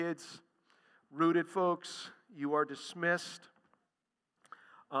kids. Rooted folks, you are dismissed.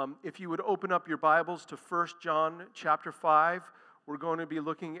 If you would open up your Bibles to 1 John chapter 5, we're going to be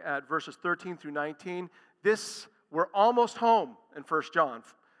looking at verses 13 through 19. We're almost home in 1 John.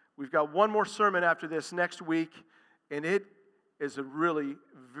 We've got one more sermon after this next week, and it is a really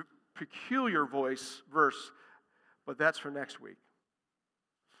peculiar verse, but that's for next week.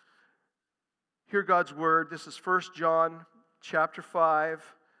 Hear God's word. This is 1 John chapter 5,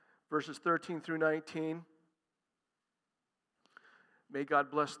 verses 13 through 19. May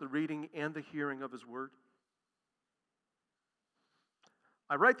God bless the reading and the hearing of his word.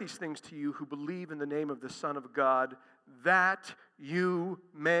 I write these things to you who believe in the name of the Son of God, that you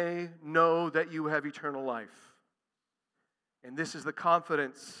may know that you have eternal life. And this is the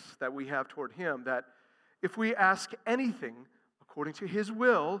confidence that we have toward him, that if we ask anything according to his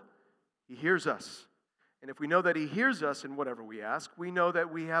will, he hears us. And if we know that he hears us in whatever we ask, we know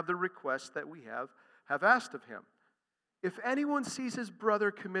that we have the request that we have asked of him. If anyone sees his brother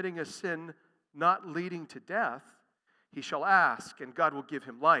committing a sin not leading to death, he shall ask, and God will give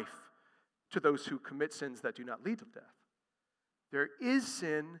him life to those who commit sins that do not lead to death. There is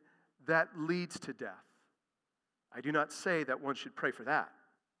sin that leads to death. I do not say that one should pray for that.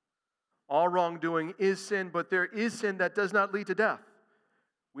 All wrongdoing is sin, but there is sin that does not lead to death.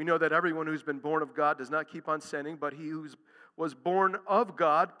 We know that everyone who's been born of God does not keep on sinning, but he who was born of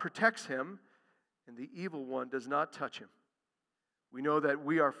God protects him, and the evil one does not touch him. We know that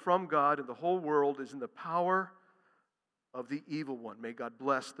we are from God, and the whole world is in the power of the evil one. May God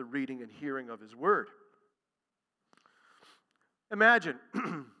bless the reading and hearing of his word. Imagine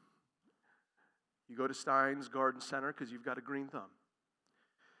you go to Stein's Garden Center because you've got a green thumb.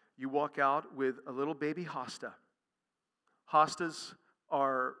 You walk out with a little baby hosta. Hostas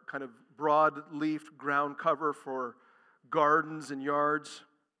are kind of broad-leafed ground cover for gardens and yards.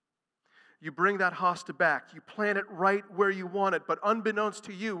 You bring that hosta back. You plant it right where you want it, but unbeknownst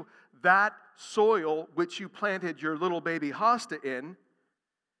to you, that soil which you planted your little baby hosta in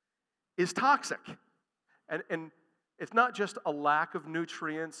is toxic. And it's not just a lack of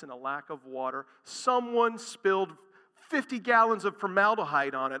nutrients and a lack of water. Someone spilled 50 gallons of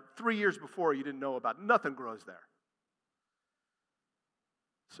formaldehyde on it 3 years before you didn't know about it. Nothing grows there.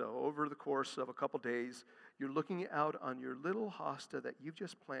 So over the course of a couple days, you're looking out on your little hosta that you've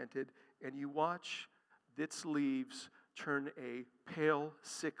just planted, and you watch its leaves turn a pale,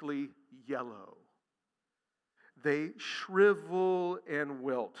 sickly yellow. They shrivel and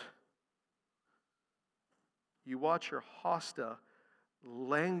wilt. You watch your hosta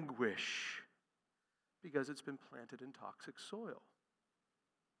languish because it's been planted in toxic soil.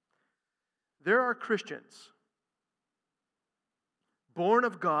 There are Christians born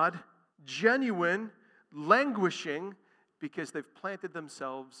of God, genuine, languishing, because they've planted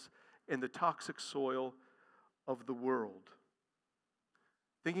themselves in the toxic soil of the world.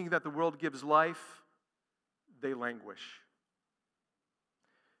 Thinking that the world gives life, they languish.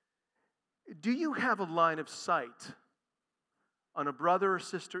 Do you have a line of sight on a brother or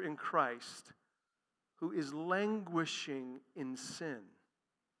sister in Christ who is languishing in sin?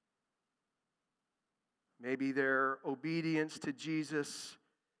 Maybe their obedience to Jesus,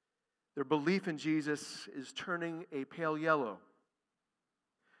 their belief in Jesus is turning a pale yellow.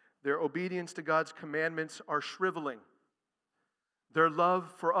 Their obedience to God's commandments are shriveling. Their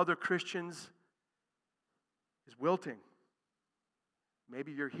love for other Christians is wilting.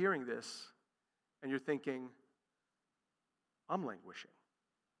 Maybe you're hearing this and you're thinking, I'm languishing.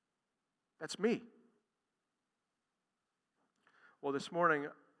 That's me. Well, this morning,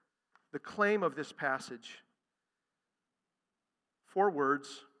 the claim of this passage, 4 words: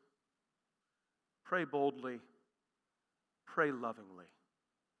 pray boldly, pray lovingly.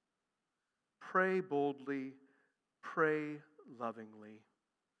 Pray boldly, pray lovingly.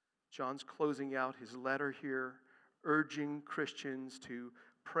 John's closing out his letter here, urging Christians to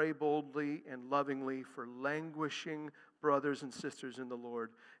pray boldly and lovingly for languishing brothers and sisters in the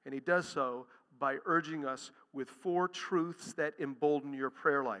Lord. And he does so by urging us with 4 truths that embolden your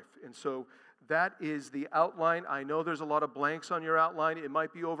prayer life. And so that is the outline. I know there's a lot of blanks on your outline. It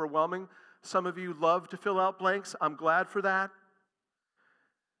might be overwhelming. Some of you love to fill out blanks. I'm glad for that.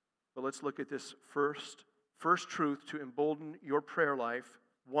 But let's look at this first truth to embolden your prayer life.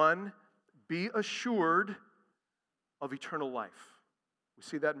 1, be assured of eternal life. We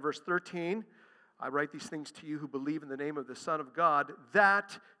see that in verse 13. I write these things to you who believe in the name of the Son of God,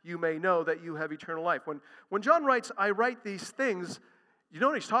 that you may know that you have eternal life. When John writes, I write these things, you know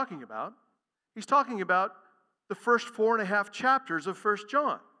what he's talking about? He's talking about the first 4.5 chapters of 1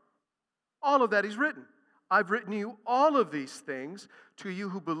 John. All of that he's written. I've written you all of these things to you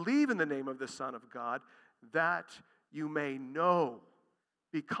who believe in the name of the Son of God, that you may know,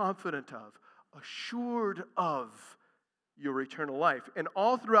 be confident of, assured of your eternal life. And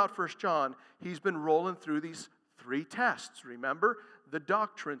all throughout 1 John, he's been rolling through these 3 tests. Remember? The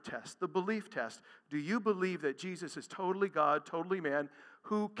doctrine test, the belief test. Do you believe that Jesus is totally God, totally man,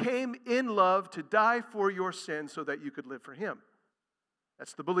 who came in love to die for your sins so that you could live for him?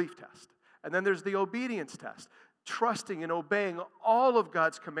 That's the belief test. And then there's the obedience test, trusting and obeying all of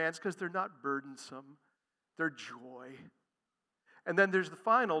God's commands because they're not burdensome, they're joy. And then there's the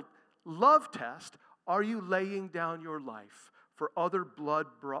final love test. Are you laying down your life for other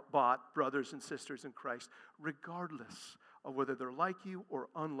blood-bought brothers and sisters in Christ, regardless of whether they're like you or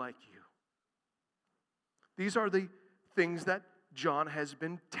unlike you? These are the things that John has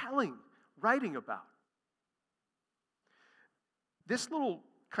been writing about. This little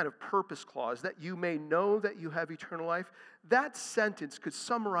kind of purpose clause, that you may know that you have eternal life, that sentence could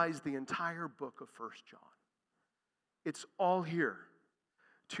summarize the entire book of 1 John. It's all here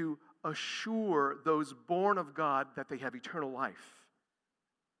to assure those born of God that they have eternal life.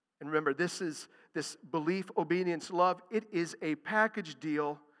 And remember, this belief, obedience, love, it is a package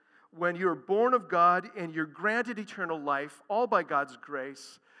deal. When you're born of God and you're granted eternal life, all by God's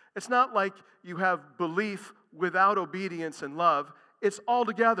grace, it's not like you have belief without obedience and love. It's all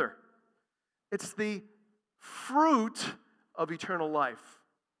together. It's the fruit of eternal life.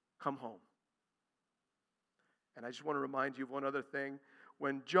 Come home. And I just want to remind you of one other thing.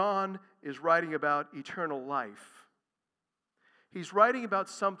 When John is writing about eternal life, he's writing about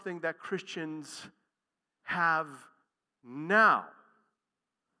something that Christians have now.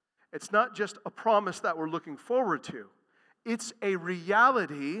 It's not just a promise that we're looking forward to. It's a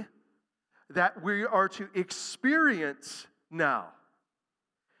reality that we are to experience now.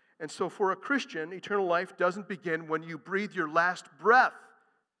 And so for a Christian, eternal life doesn't begin when you breathe your last breath.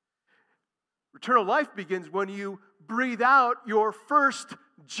 Eternal life begins when you breathe out your first,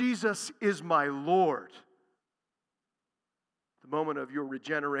 Jesus is my Lord. The moment of your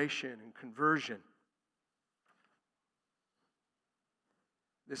regeneration and conversion.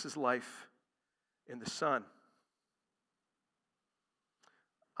 This is life in the Son.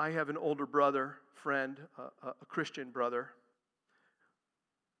 I have an older brother, friend, a Christian brother,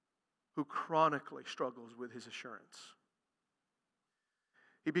 who chronically struggles with his assurance.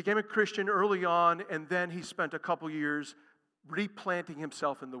 He became a Christian early on, and then he spent a couple years replanting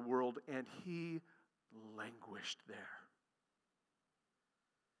himself in the world, and he languished there.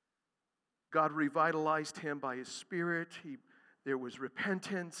 God revitalized him by his Spirit. There was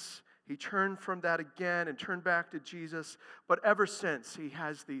repentance. He turned from that again and turned back to Jesus. But ever since, he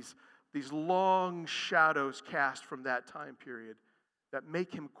has these long shadows cast from that time period that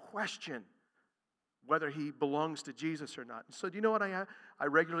make him question whether he belongs to Jesus or not. And so do you know what I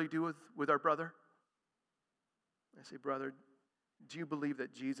regularly do with our brother? I say, brother, do you believe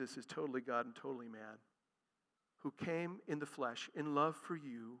that Jesus is totally God and totally man, who came in the flesh in love for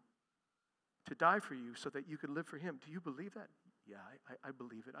you to die for you so that you could live for him? Do you believe that? Yeah, I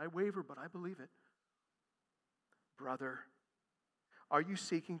believe it. I waver, but I believe it. Brother, are you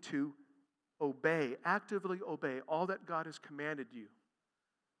seeking to actively obey all that God has commanded you?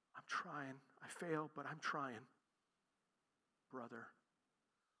 I'm trying. I fail, but I'm trying. Brother,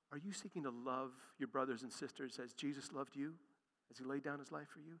 are you seeking to love your brothers and sisters as Jesus loved you, as he laid down his life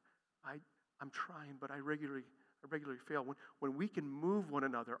for you? I'm trying, but I regularly fail. When we can move one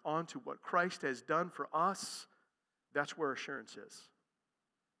another onto what Christ has done for us, that's where assurance is.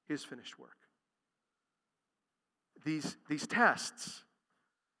 His finished work. These tests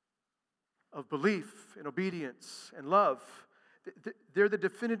of belief and obedience and love, they're the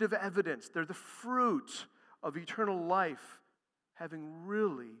definitive evidence. They're the fruit of eternal life having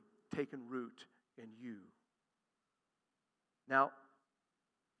really taken root in you. Now,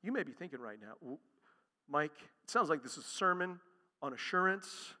 you may be thinking right now, Mike, it sounds like this is a sermon on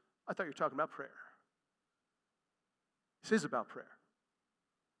assurance. I thought you were talking about prayer. This is about prayer.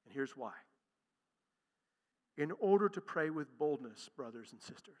 And here's why. In order to pray with boldness, brothers and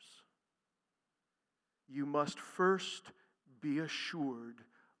sisters, you must first be assured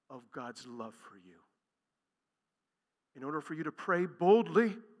of God's love for you. In order for you to pray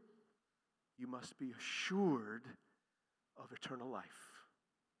boldly, you must be assured of eternal life.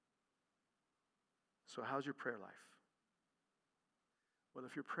 So how's your prayer life? Well,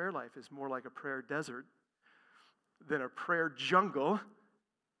 if your prayer life is more like a prayer desert than a prayer jungle,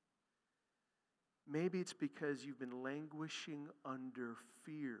 maybe it's because you've been languishing under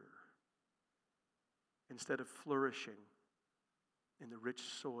fear instead of flourishing in the rich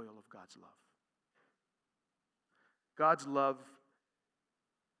soil of God's love. God's love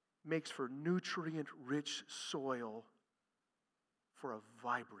makes for nutrient-rich soil for a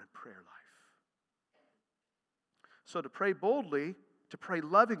vibrant prayer life. So to pray boldly, to pray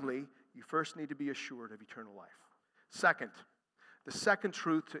lovingly, you first need to be assured of eternal life. Second, the second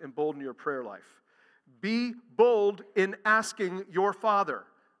truth to embolden your prayer life. Be bold in asking your Father.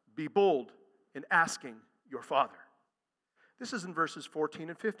 Be bold in asking your Father. This is in verses 14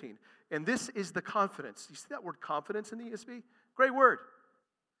 and 15. And this is the confidence. You see that word confidence in the ESV? Great word.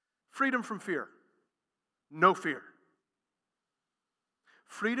 Freedom from fear. No fear.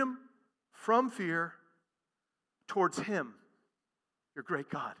 Freedom from fear towards Him, your great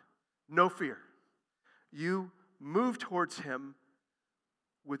God. No fear. You move towards Him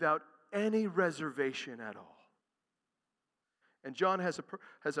without any reservation at all. And John has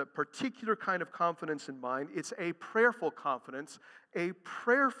a particular kind of confidence in mind. It's a prayerful confidence, a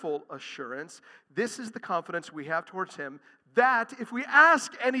prayerful assurance. This is the confidence we have towards Him, that if we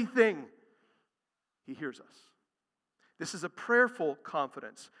ask anything, He hears us. This is a prayerful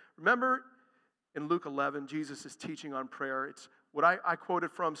confidence. Remember in Luke 11, Jesus is teaching on prayer. It's what I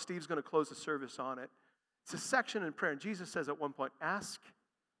quoted from. Steve's going to close the service on it. It's a section in prayer, and Jesus says at one point, ask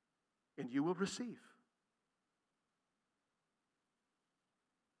and you will receive.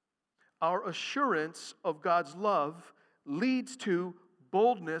 Our assurance of God's love leads to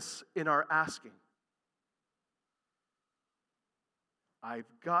boldness in our asking. I've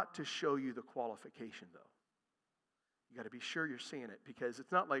got to show you the qualification, though. You got to be sure you're seeing it, because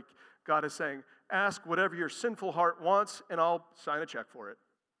it's not like God is saying, ask whatever your sinful heart wants and I'll sign a check for it.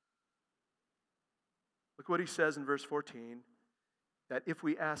 Look what He says in verse 14, that if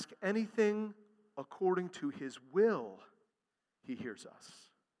we ask anything according to His will, He hears us.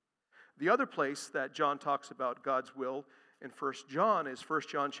 The other place that John talks about God's will in 1 John is 1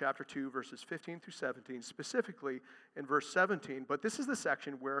 John chapter 2, verses 15 through 17, specifically in verse 17. But this is the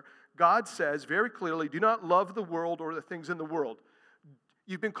section where God says very clearly, do not love the world or the things in the world.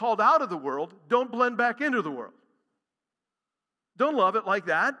 You've been called out of the world. Don't blend back into the world. Don't love it like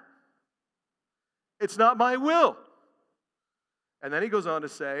that. It's not my will. And then he goes on to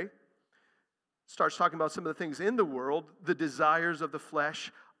say, starts talking about some of the things in the world, the desires of the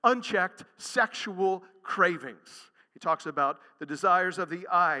flesh, unchecked sexual cravings. He talks about the desires of the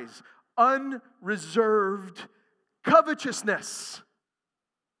eyes, unreserved covetousness.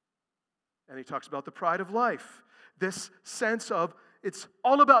 And he talks about the pride of life, this sense of it's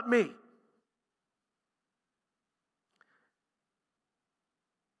all about me.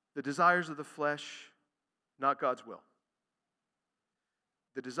 The desires of the flesh, not God's will.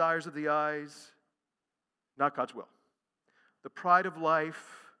 The desires of the eyes, not God's will. The pride of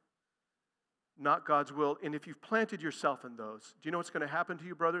life, not God's will. And if you've planted yourself in those, do you know what's going to happen to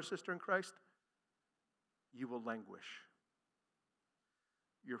you, brother or sister in Christ? You will languish.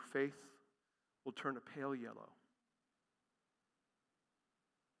 Your faith will turn a pale yellow.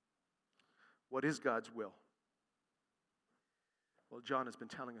 What is God's will? Well, John has been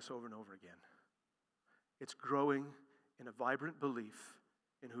telling us over and over again. It's growing in a vibrant belief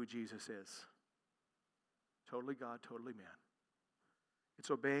in who Jesus is. Totally God, totally man.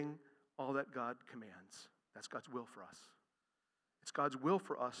 It's obeying all that God commands. That's God's will for us. It's God's will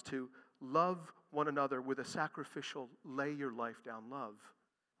for us to love one another with a sacrificial, lay your life down love.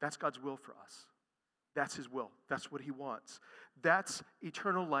 That's God's will for us. That's His will. That's what He wants. That's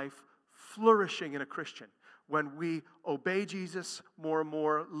eternal life flourishing in a Christian. When we obey Jesus more and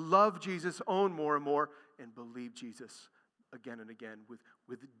more, love Jesus, own more and more, and believe Jesus again and again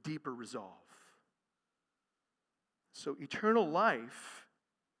with deeper resolve. So eternal life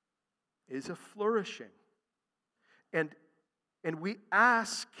is a flourishing. And we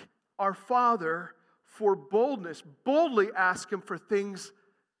ask our Father for boldness. Boldly ask Him for things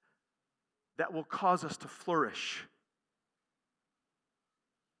that will cause us to flourish.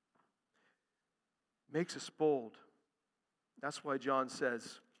 Makes us bold. That's why John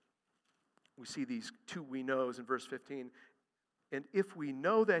says, we see these two we knows in verse 15. And if we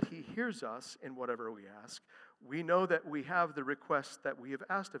know that He hears us in whatever we ask, we know that we have the request that we have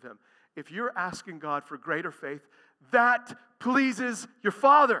asked of Him. If you're asking God for greater faith, that pleases your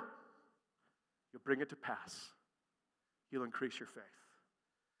Father. You'll bring it to pass. You'll increase your faith.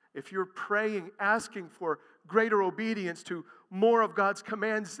 If you're praying, asking for greater obedience to more of God's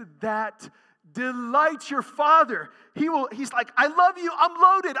commands, that delights your Father. He's like, I love you, I'm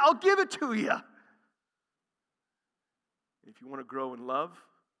loaded, I'll give it to you. If you want to grow in love,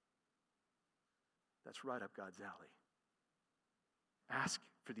 that's right up God's alley. Ask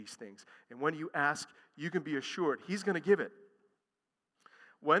for these things. And when you ask, you can be assured He's going to give it.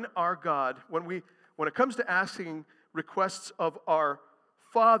 When our God, when it comes to asking requests of our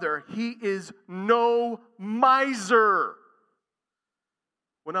Father, He is no miser.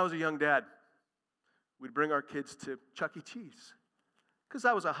 When I was a young dad, we'd bring our kids to Chuck E. Cheese because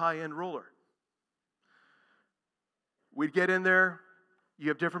that was a high-end roller. We'd get in there. You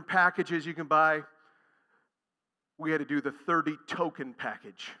have different packages you can buy. We had to do the 30 token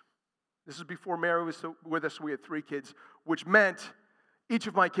package. This is before Mary was with us. We had 3 kids, which meant each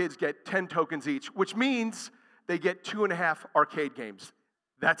of my kids get 10 tokens each, which means they get 2.5 arcade games.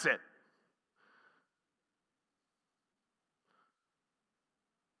 That's it.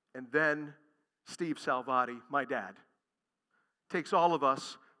 And then Steve Salvati, my dad, takes all of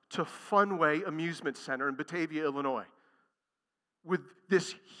us to Funway Amusement Center in Batavia, Illinois, with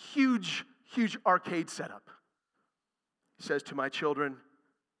this huge, huge arcade setup. He says to my children,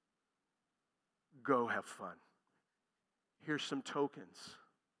 go have fun. Here's some tokens.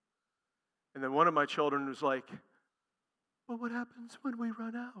 And then one of my children was like, well, what happens when we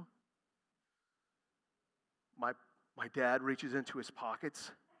run out? My dad reaches into his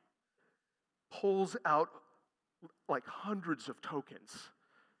pockets, pulls out like hundreds of tokens,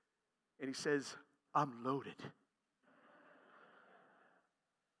 and he says, I'm loaded.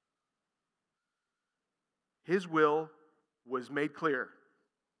 His will was made clear.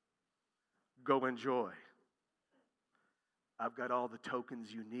 Go enjoy. I've got all the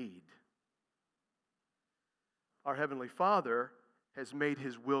tokens you need. Our Heavenly Father has made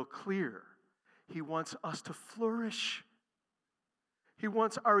His will clear. He wants us to flourish. He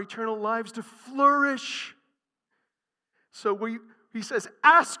wants our eternal lives to flourish. So He says,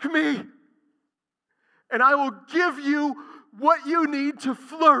 ask me, and I will give you what you need to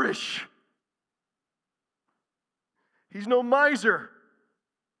flourish. He's no miser.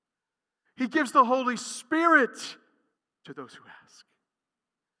 He gives the Holy Spirit to those who ask.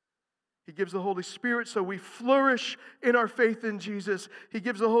 He gives the Holy Spirit so we flourish in our faith in Jesus. He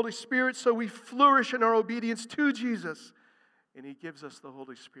gives the Holy Spirit so we flourish in our obedience to Jesus. And He gives us the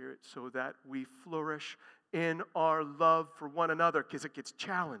Holy Spirit so that we flourish in our love for one another, because it gets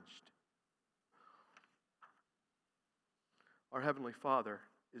challenged. Our Heavenly Father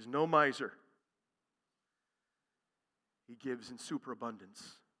is no miser. He gives in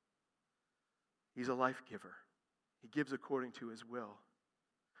superabundance. He's a life giver. He gives according to His will.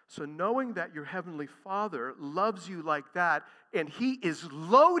 So knowing that your Heavenly Father loves you like that, and He is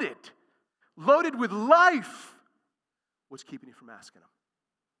loaded with life, what's keeping you from asking Him?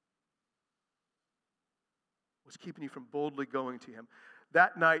 What's keeping you from boldly going to Him?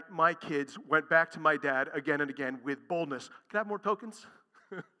 That night, my kids went back to my dad again and again with boldness. Can I have more tokens?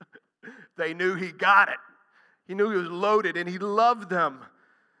 They knew he got it. He knew he was loaded, and he loved them.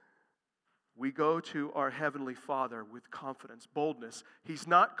 We go to our Heavenly Father with confidence, boldness. He's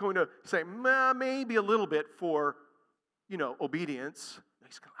not going to say, maybe a little bit for, obedience.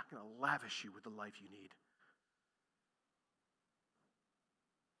 I'm going to lavish you with the life you need.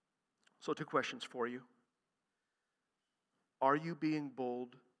 So 2 questions for you. Are you being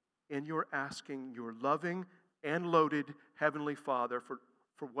bold in your asking your loving and loaded Heavenly Father for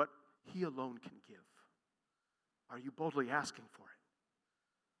what He alone can give? Are you boldly asking for it?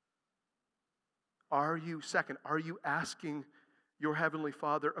 Are you asking your Heavenly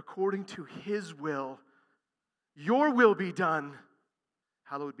Father according to His will? Your will be done.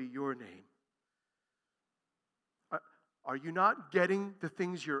 Hallowed be your name. Are you not getting the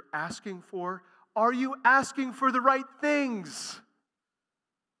things you're asking for? Are you asking for the right things?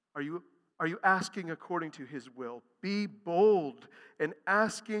 Are you asking according to His will? Be bold in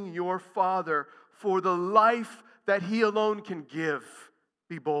asking your Father for the life that He alone can give.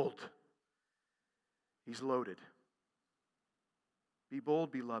 Be bold. He's loaded. Be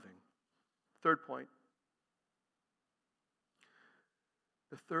bold, be loving. 3rd point.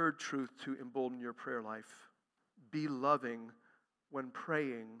 The 3rd truth to embolden your prayer life. Be loving when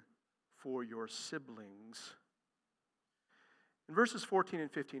praying for your siblings. In verses 14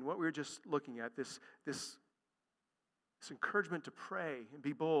 and 15, what we were just looking at, this encouragement to pray and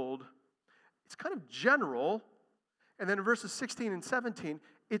be bold, it's kind of general. And then in verses 16 and 17,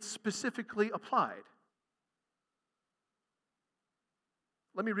 it's specifically applied.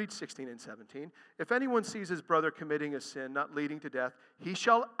 Let me read 16 and 17. If anyone sees his brother committing a sin not leading to death, he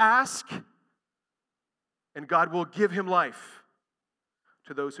shall ask, and God will give him life.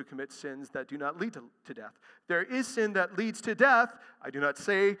 To those who commit sins that do not lead to death. There is sin that leads to death. I do not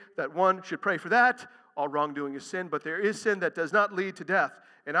say that one should pray for that. All wrongdoing is sin, but there is sin that does not lead to death.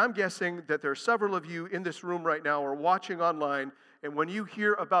 And I'm guessing that there are several of you in this room right now or watching online, and when you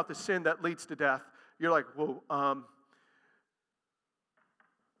hear about the sin that leads to death, you're like, whoa,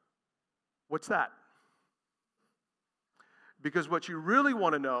 what's that? Because what you really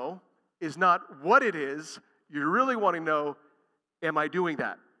want to know is not what it is. You really want to know, am I doing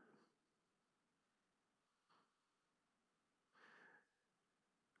that?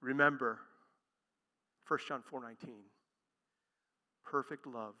 Remember, 1 John 4:19, perfect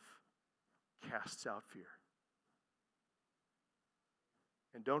love casts out fear.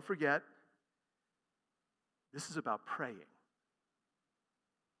 And don't forget, this is about praying.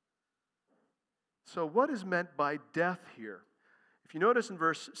 So what is meant by death here? If you notice in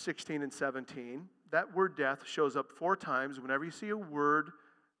verse 16 and 17, that word death shows up 4 times. Whenever you see a word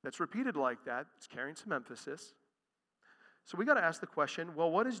that's repeated like that, it's carrying some emphasis. So we got to ask the question, well,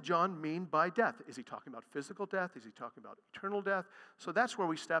 what does John mean by death? Is he talking about physical death? Is he talking about eternal death? So that's where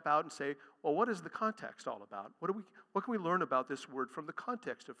we step out and say, well, what is the context all about? What can we learn about this word from the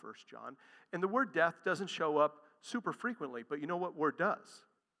context of 1 John? And the word death doesn't show up super frequently, but you know what word does?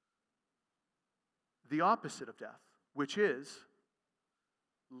 The opposite of death, which is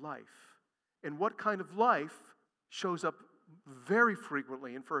life. And what kind of life shows up very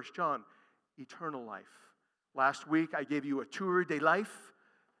frequently in 1 John? Eternal life. Last week, I gave you a tour de life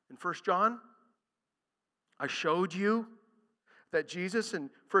in 1 John. I showed you that Jesus in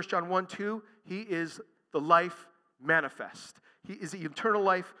 1 John 1:2, he is the life manifest. He is the eternal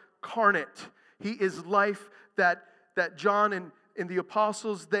life carnate. He is life that John and the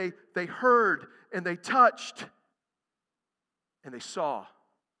apostles, they heard and they touched and they saw.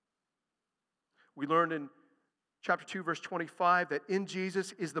 We learned in Chapter 2, verse 25, that in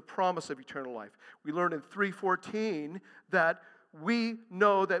Jesus is the promise of eternal life. We learned in 3:14 that we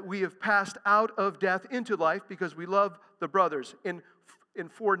know that we have passed out of death into life because we love the brothers. In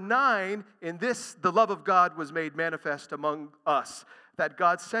 4:9, in this, the love of God was made manifest among us, that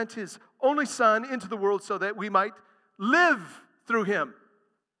God sent His only Son into the world so that we might live through Him.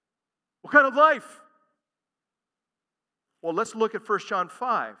 What kind of life? Well, let's look at 1 John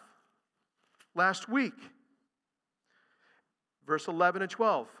 5. Last week, verse 11 and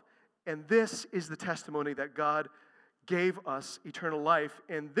 12. And this is the testimony that God gave us eternal life.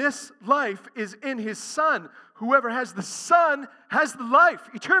 And this life is in His Son. Whoever has the Son has the life,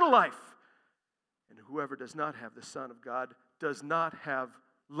 eternal life. And whoever does not have the Son of God does not have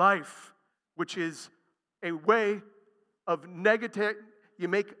life, which is a way of negative. You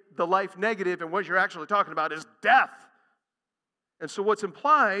make the life negative, and what you're actually talking about is death. And so what's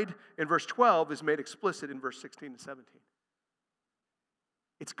implied in verse 12 is made explicit in verse 16 and 17.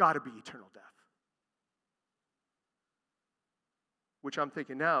 It's got to be eternal death. Which I'm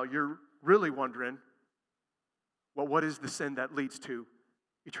thinking now, you're really wondering, well, what is the sin that leads to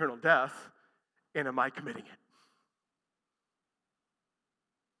eternal death, and am I committing it?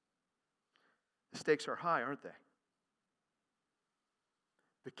 The stakes are high, aren't they?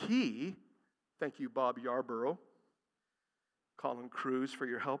 The key, thank you, Bob Yarborough, Colin Cruz, for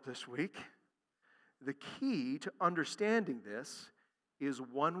your help this week. The key to understanding this is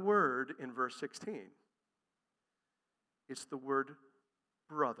one word in verse 16. It's the word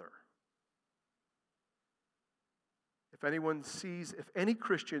brother. If any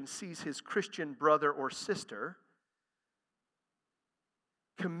Christian sees his Christian brother or sister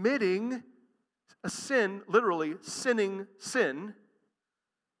committing a sin, literally sinning sin,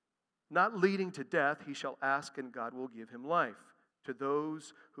 not leading to death, he shall ask and God will give him life. To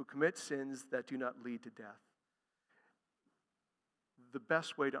those who commit sins that do not lead to death. The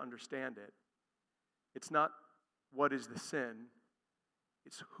best way to understand it, it's not what is the sin,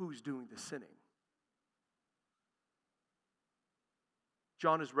 it's who's doing the sinning.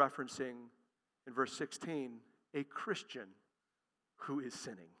 John is referencing in verse 16 a Christian who is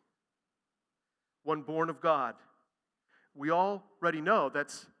sinning. One born of God. We already know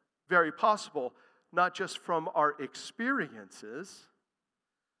that's very possible, not just from our experiences,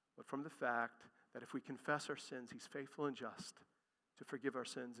 but from the fact that if we confess our sins, He's faithful and just to forgive our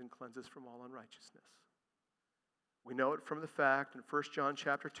sins and cleanse us from all unrighteousness. We know it from the fact in 1 John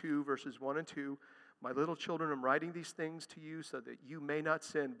chapter 2, verses 1 and 2, my little children, I'm writing these things to you so that you may not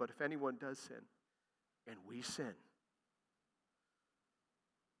sin, but if anyone does sin, and we sin,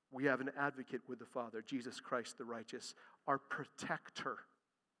 we have an advocate with the Father, Jesus Christ the righteous, our protector.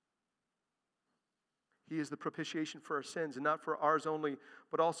 He is the propitiation for our sins, and not for ours only,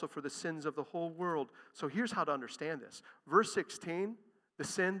 but also for the sins of the whole world. So here's how to understand this. Verse 16, the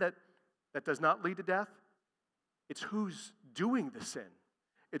sin that does not lead to death, it's who's doing the sin.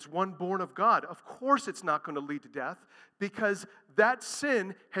 It's one born of God. Of course it's not going to lead to death, because that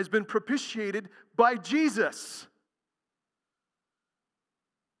sin has been propitiated by Jesus.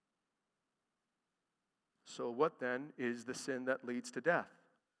 So what then is the sin that leads to death?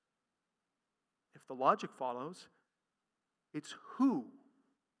 If the logic follows, It's who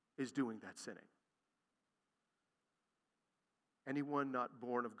is doing that sinning. Anyone not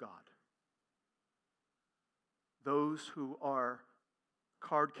born of God. Those who are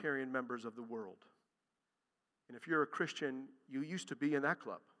card-carrying members of the world. And if you're a Christian, you used to be in that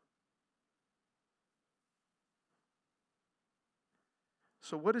club.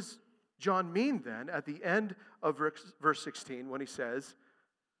 So what does John mean then at the end of verse 16 when he says,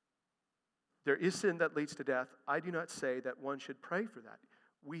 there is sin that leads to death? I do not say that one should pray for that.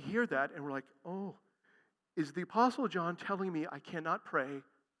 We hear that and we're like, oh, is the Apostle John telling me I cannot pray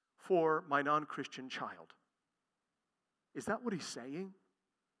for my non-Christian child? Is that what he's saying?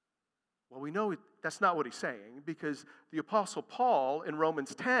 Well, we know that's not what he's saying, because the Apostle Paul in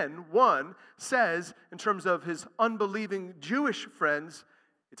Romans 10:1 says, in terms of his unbelieving Jewish friends,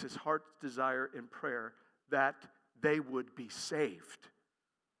 it's his heart's desire in prayer that they would be saved.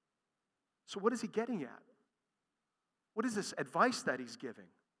 So what is he getting at? What is this advice that he's giving?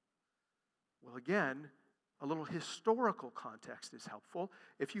 Well, again, a little historical context is helpful.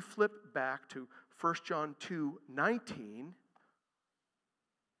 If you flip back to 1 John 2:19,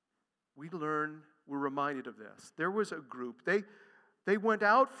 we're reminded of this. There was a group. They went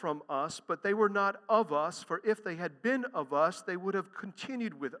out from us, but they were not of us, for if they had been of us, they would have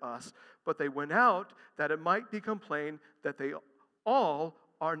continued with us. But they went out that it might become plain that they all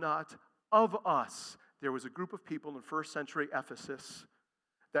are not of us. There was a group of people in first century Ephesus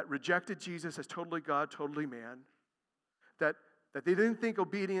that rejected Jesus as totally God, totally man, that they didn't think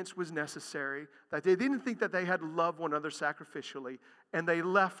obedience was necessary, that they didn't think that they had to love one another sacrificially, and they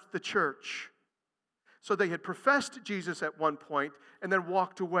left the church. So they had professed Jesus at one point and then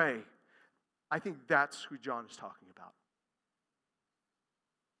walked away. I think that's who John is talking about.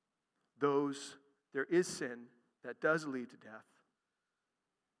 There is sin that does lead to death.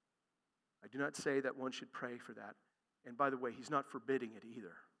 I do not say that one should pray for that. And by the way, he's not forbidding it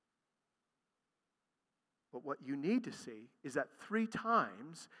either. But what you need to see is that 3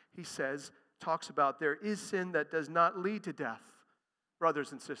 times he talks about there is sin that does not lead to death.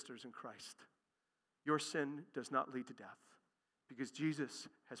 Brothers and sisters in Christ, your sin does not lead to death because Jesus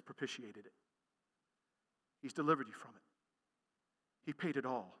has propitiated it. He's delivered you from it. He paid it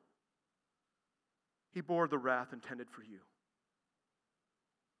all. He bore the wrath intended for you.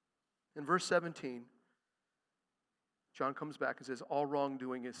 In verse 17, John comes back and says, all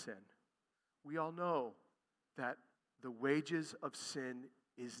wrongdoing is sin. We all know that the wages of sin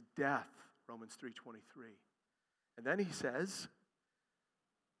is death, Romans 3:23. And then he says,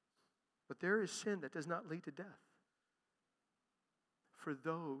 but there is sin that does not lead to death for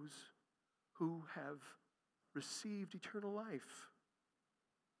those who have received eternal life.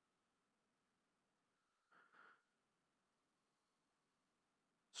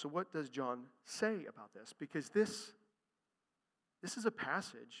 So what does John say about this? Because this is a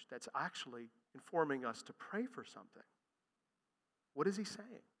passage that's actually informing us to pray for something. What is he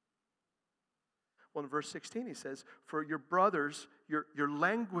saying? Well, in verse 16 he says, for your brothers, your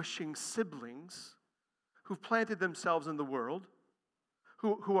languishing siblings who've planted themselves in the world,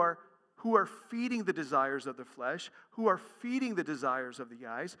 who are feeding the desires of the flesh, who are feeding the desires of the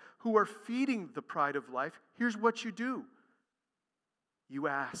eyes, who are feeding the pride of life, here's what you do. You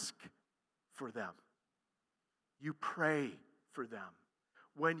ask for them. You pray for them.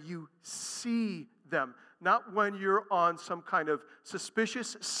 When you see them, not when you're on some kind of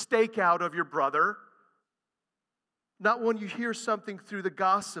suspicious stakeout of your brother, not when you hear something through the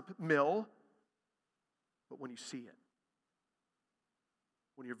gossip mill, but when you see it.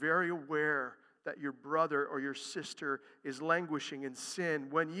 When you're very aware that your brother or your sister is languishing in sin,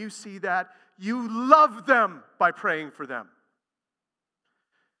 when you see that, you love them by praying for them.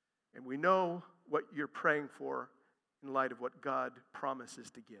 And we know what you're praying for in light of what God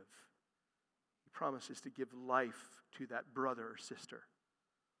promises to give. He promises to give life to that brother or sister.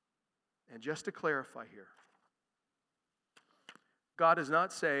 And just to clarify here, God is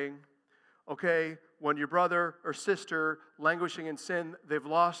not saying, okay, when your brother or sister languishing in sin, they've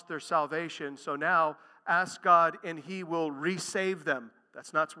lost their salvation, so now ask God and He will resave them.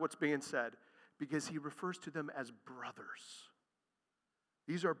 That's not what's being said, because He refers to them as brothers.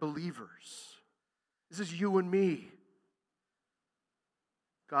 These are believers. This is you and me.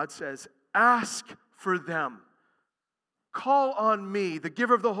 God says, ask for them. Call on me, the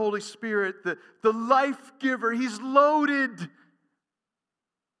giver of the Holy Spirit, the life giver. He's loaded.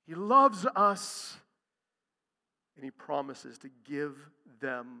 He loves us. And He promises to give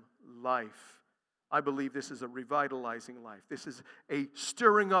them life. I believe this is a revitalizing life. This is a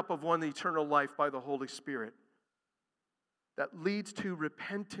stirring up of one eternal life by the Holy Spirit that leads to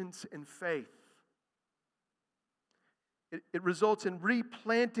repentance and faith. It results in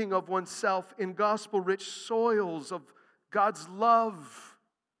replanting of oneself in gospel-rich soils of God's love.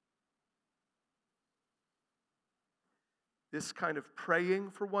 This kind of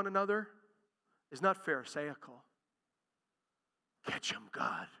praying for one another is not pharisaical. Catch him,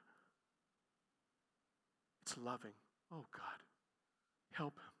 God. It's loving. Oh, God,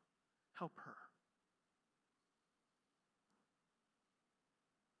 help him. Help her.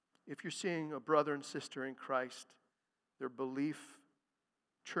 If you're seeing a brother and sister in Christ, their belief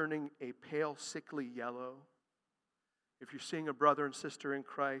turning a pale, sickly yellow, if you're seeing a brother and sister in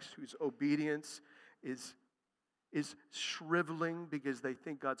Christ whose obedience is shriveling because they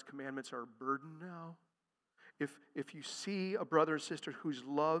think God's commandments are a burden now, if you see a brother and sister whose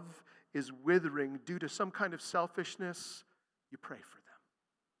love is withering due to some kind of selfishness, you pray for them.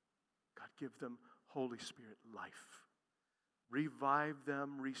 God, give them Holy Spirit life. Revive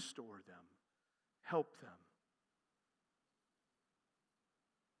them, restore them, help them.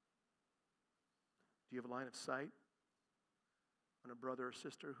 Do you have a line of sight on a brother or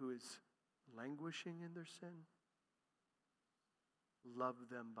sister who is languishing in their sin? Love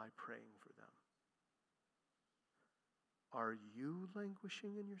them by praying for them. Are you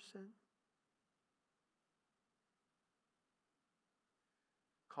languishing in your sin?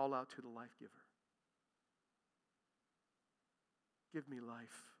 Call out to the life giver. Give me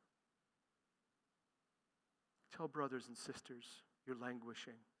life. Tell brothers and sisters you're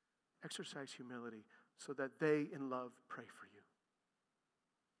languishing. Exercise humility so that they in love pray for you.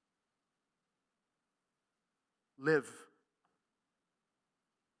 Live.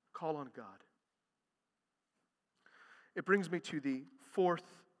 Call on God. It brings me to the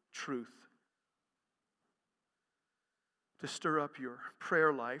fourth truth to stir up your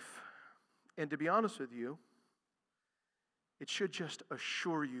prayer life. And to be honest with you, it should just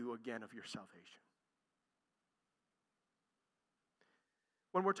assure you again of your salvation.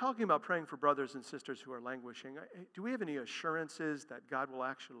 When we're talking about praying for brothers and sisters who are languishing, do we have any assurances that God will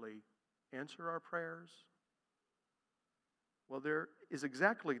actually answer our prayers? Well, there is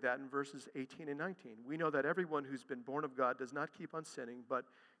exactly that in verses 18 and 19. We know that everyone who's been born of God does not keep on sinning, but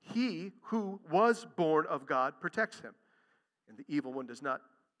he who was born of God protects him. And the evil one does not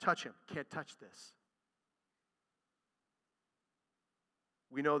touch him, can't touch this.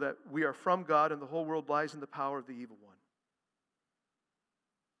 We know that we are from God and the whole world lies in the power of the evil one.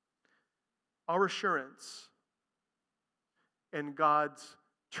 Our assurance in God's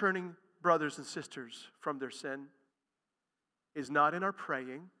turning brothers and sisters from their sin is not in our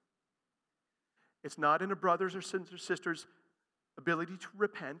praying. It's not in a brother's or sister's ability to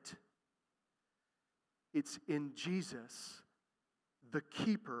repent. It's in Jesus, the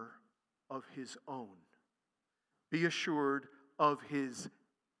keeper of his own. Be assured of his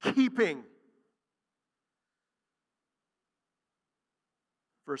keeping.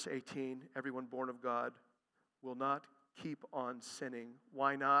 Verse 18, everyone born of God will not keep on sinning.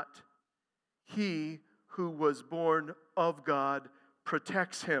 Why not? He who was born of God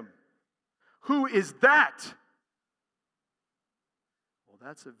protects him. Who is that? Well,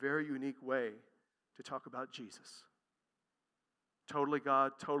 that's a very unique way to talk about Jesus. Totally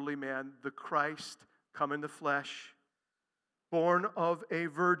God, totally man, the Christ come in the flesh, born of a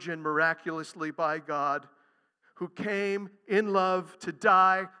virgin miraculously by God, who came in love to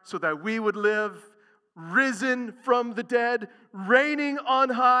die so that we would live, risen from the dead, reigning on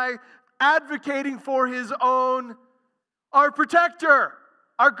high, advocating for his own, our protector,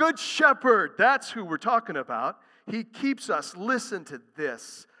 our good shepherd. That's who we're talking about. He keeps us. Listen to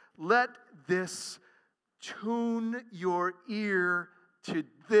this. Let this tune your ear to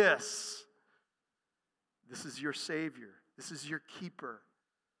this. This is your Savior. This is your keeper.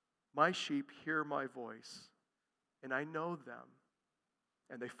 My sheep hear my voice, and I know them,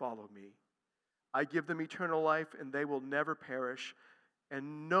 and they follow me. I give them eternal life, and they will never perish,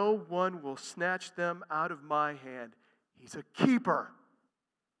 and no one will snatch them out of my hand. He's a keeper.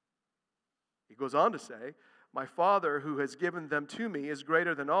 He goes on to say, my Father who has given them to me is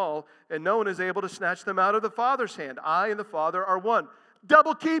greater than all, and no one is able to snatch them out of the Father's hand. I and the Father are one.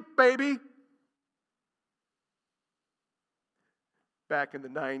 Double keep, baby. Back in the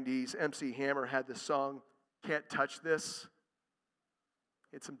 90s, MC Hammer had this song, Can't Touch This.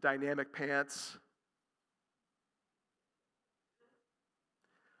 It's some dynamic pants.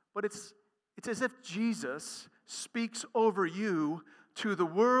 But it's as if Jesus speaks over you to the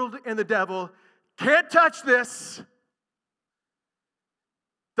world and the devil. Can't touch this.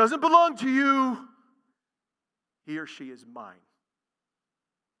 Doesn't belong to you. He or she is mine.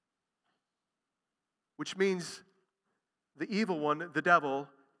 Which means the evil one, the devil,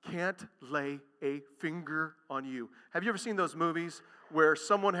 can't lay a finger on you. Have you ever seen those movies where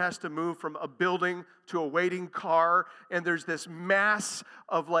someone has to move from a building to a waiting car, and there's this mass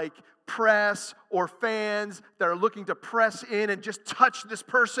of like press or fans that are looking to press in and just touch this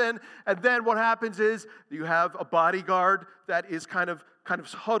person, and then what happens is you have a bodyguard that is kind of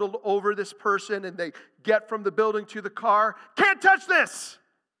huddled over this person, and they get from the building to the car. Can't touch this!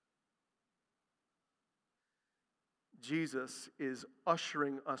 Jesus is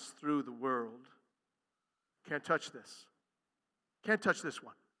ushering us through the world. Can't touch this. Can't touch this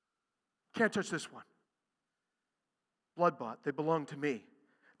one. Can't touch this one. Blood-bought, they belong to me.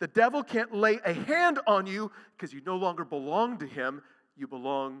 The devil can't lay a hand on you because you no longer belong to him. You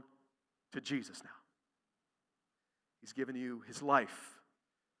belong to Jesus now. He's given you his life.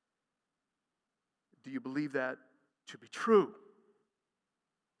 Do you believe that to be true?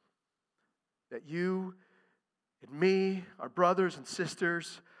 That you and me, our brothers and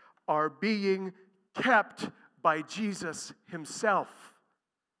sisters, are being kept by Jesus himself.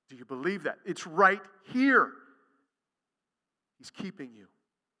 Do you believe that? It's right here. He's keeping you,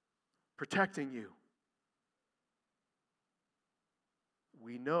 protecting you.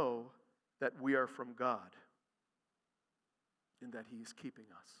 We know that we are from God and that he is keeping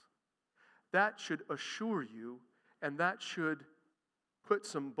us. That should assure you, and that should put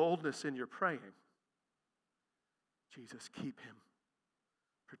some boldness in your praying. Jesus, keep him.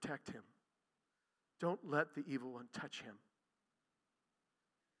 Protect him. Don't let the evil one touch him.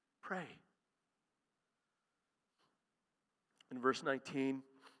 Pray. In verse 19,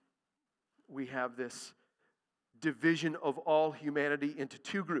 we have this division of all humanity into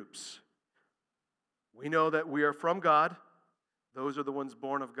two groups. We know that we are from God. Those are the ones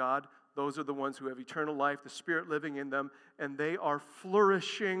born of God. Those are the ones who have eternal life, the Spirit living in them, and they are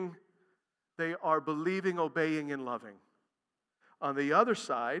flourishing. They are believing, obeying, and loving. On the other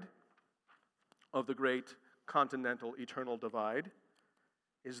side of the great continental eternal divide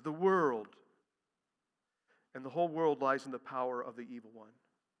is the world. And the whole world lies in the power of the evil one.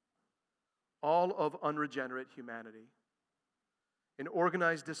 All of unregenerate humanity, in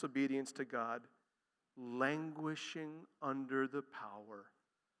organized disobedience to God, languishing under the power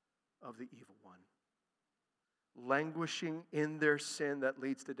of the evil one. Languishing in their sin that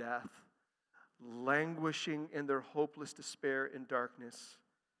leads to death. Languishing in their hopeless despair in darkness.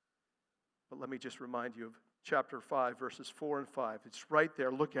 But let me just remind you of chapter 5, verses 4 and 5. It's right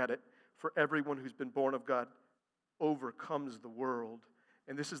there. Look at it. For everyone who's been born of God overcomes the world.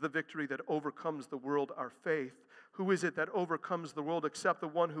 And this is the victory that overcomes the world, our faith. Who is it that overcomes the world except the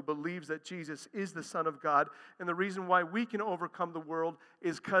one who believes that Jesus is the Son of God? And the reason why we can overcome the world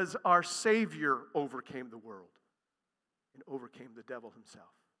is because our Savior overcame the world and overcame the devil himself.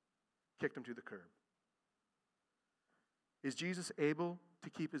 Kicked him to the curb. Is Jesus able to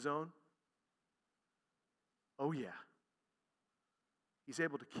keep his own? Oh yeah. He's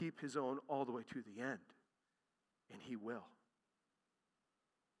able to keep his own all the way to the end. And he will.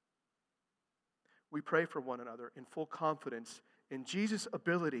 We pray for one another in full confidence in Jesus'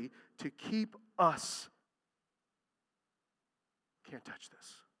 ability to keep us. Can't touch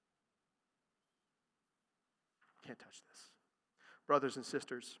this. Can't touch this. Brothers and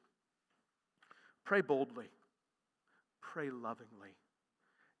sisters, pray boldly. Pray lovingly.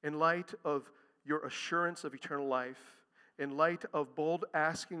 In light of your assurance of eternal life, in light of bold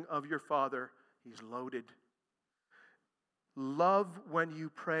asking of your Father, he's loaded. Love when you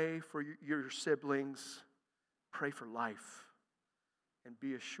pray for your siblings. Pray for life. And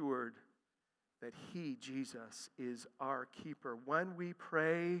be assured that he, Jesus, is our keeper. When we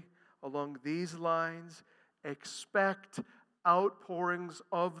pray along these lines, expect outpourings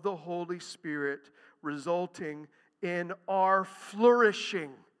of the Holy Spirit resulting in our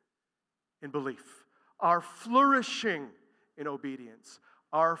flourishing in belief, our flourishing in obedience,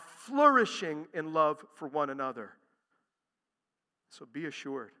 our flourishing in love for one another. So be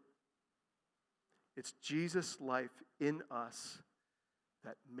assured, it's Jesus' life in us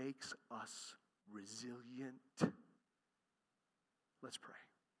that makes us resilient. Let's pray.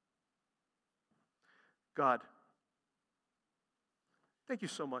 God, thank you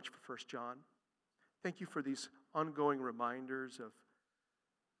so much for 1 John. Thank you for these ongoing reminders of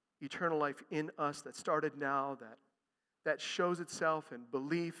eternal life in us that started now, that shows itself in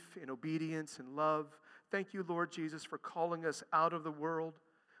belief, in obedience, in love. Thank you, Lord Jesus, for calling us out of the world.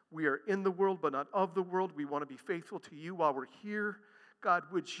 We are in the world, but not of the world. We want to be faithful to you while we're here. God,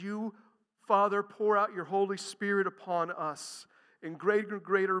 would you, Father, pour out your Holy Spirit upon us in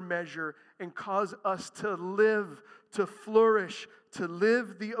greater measure and cause us to live, to flourish, to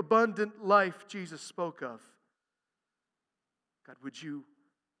live the abundant life Jesus spoke of. God, would you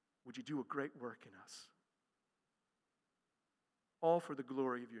would you do a great work in us? All for the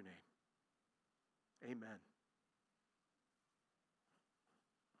glory of your name. Amen.